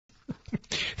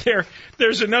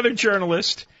There's another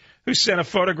journalist who sent a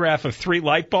photograph of 3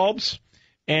 light bulbs,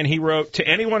 and he wrote, to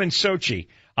anyone in Sochi,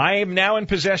 I am now in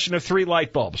possession of 3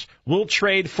 light bulbs. We'll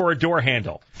trade for a door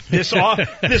handle. This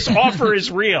offer is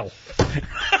real.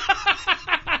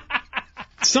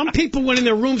 Some people went in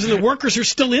their rooms and the workers are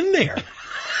still in there.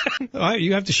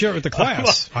 You have to share it with the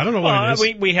class. I don't know what it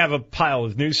is. We have a pile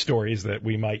of news stories that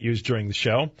we might use during the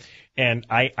show. And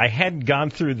I hadn't gone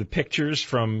through the pictures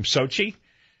from Sochi,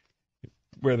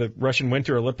 where the Russian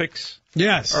Winter Olympics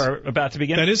are about to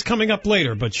begin. That is coming up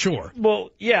later, but sure. Well,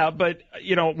 yeah, but,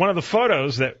 one of the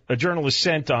photos that a journalist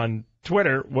sent on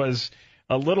Twitter was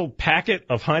a little packet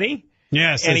of honey.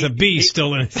 Yes, there's a bee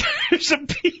still in it. There's a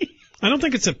bee. I don't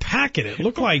think it's a packet. It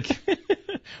looked like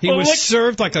he was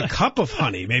served like a cup of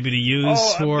honey, maybe to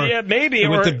use for. Yeah, maybe.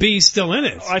 With the bee still in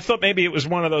it. I thought maybe it was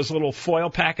one of those little foil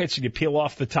packets you peel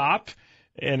off the top,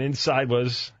 and inside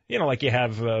was, like you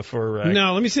have for.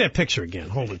 No, let me see that picture again.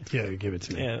 Hold it. Yeah, give it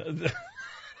to me. Yeah,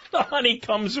 the honey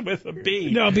comes with a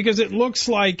bee. No, because it looks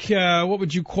like, what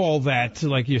would you call that?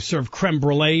 Like you serve creme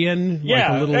brulee in?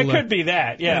 Yeah, like a little, it could be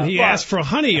that, yeah. And he asked for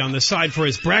honey on the side for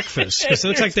his breakfast, because it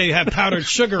looks like they have powdered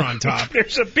sugar on top.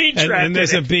 There's a bee trapped and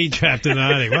there's a bee trapped in the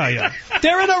honey. Well, yeah.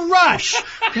 They're in a rush.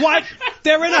 What?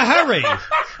 They're in a hurry.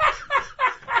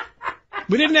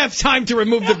 We didn't have time to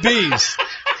remove the bees.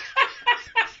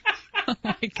 Oh,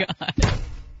 my God.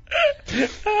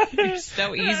 You're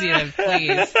so easy to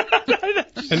please.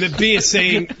 And the bee is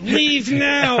saying, leave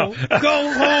now.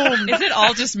 Go home. Is it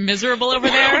all just miserable over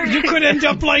there? You could end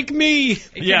up like me.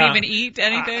 You can't even eat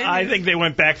anything? I think they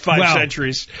went back 5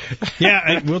 centuries. Yeah,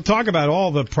 and we'll talk about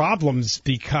all the problems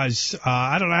because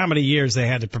I don't know how many years they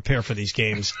had to prepare for these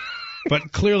games.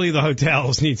 But clearly the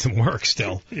hotels need some work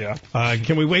still. Yeah.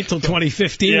 Can we wait till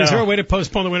 2015? Yeah. Is there a way to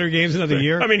postpone the Winter Games another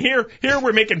year? I mean, here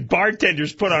we're making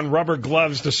bartenders put on rubber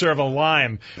gloves to serve a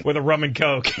lime with a rum and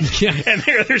Coke. Yeah. And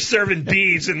they're serving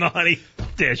bees in the honey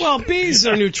dish. Well, bees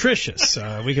are nutritious.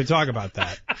 We can talk about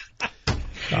that.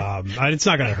 It's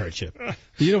not going to hurt you.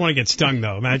 You don't want to get stung,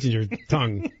 though. Imagine your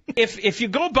tongue. If you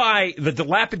go by the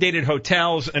dilapidated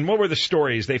hotels, and what were the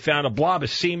stories? They found a blob of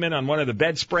semen on one of the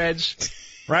bedspreads.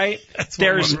 Right?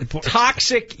 There's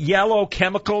toxic yellow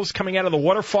chemicals coming out of the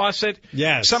water faucet.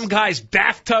 Yes. Some guy's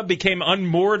bathtub became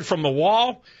unmoored from the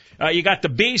wall. You got the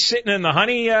bee sitting in the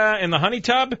honey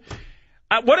tub.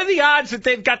 What are the odds that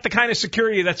they've got the kind of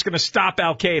security that's going to stop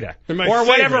Al-Qaeda or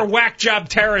whatever whack job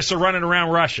terrorists are running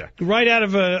around Russia? Right out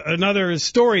of another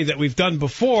story that we've done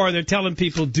before, they're telling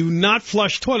people do not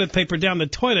flush toilet paper down the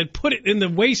toilet. Put it in the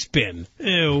waste bin.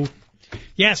 Ew.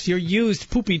 Yes, your used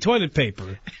poopy toilet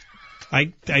paper.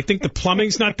 I think the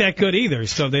plumbing's not that good either,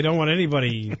 so they don't want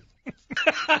anybody.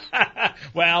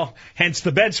 Well, hence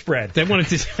the bedspread. They wanted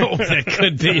to. Oh, that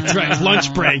could be. It's right.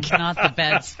 Lunch break. Not the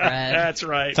bedspread. That's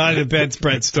right. Not the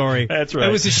bedspread story. That's right.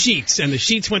 It was the sheets, and the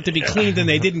sheets went to be cleaned, and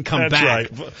they didn't come back.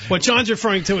 That's right. What John's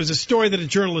referring to is a story that a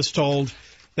journalist told.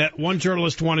 That one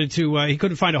journalist wanted to. He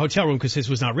couldn't find a hotel room because his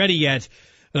was not ready yet.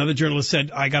 Another journalist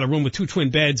said, I got a room with 2 twin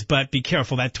beds, but be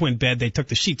careful, that twin bed, they took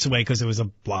the sheets away because there was a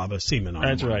blob of semen on them.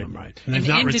 That's right. Right. And an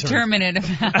indeterminate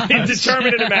amount.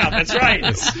 Indeterminate amount, that's right.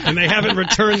 And they haven't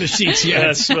returned the sheets yet.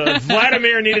 Yes,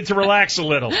 Vladimir needed to relax a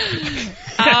little.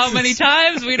 How many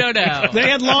times? We don't know. They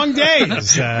had long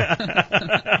days.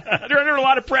 They're under a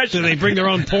lot of pressure. Do they bring their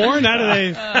own porn? How do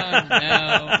they? Oh,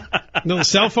 no. No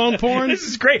cell phone porn? This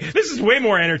is great. This is way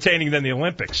more entertaining than the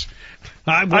Olympics.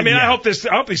 I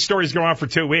hope these stories go on for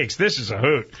 2 weeks. This is a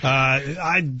hoot.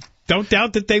 I don't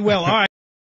doubt that they will. All right.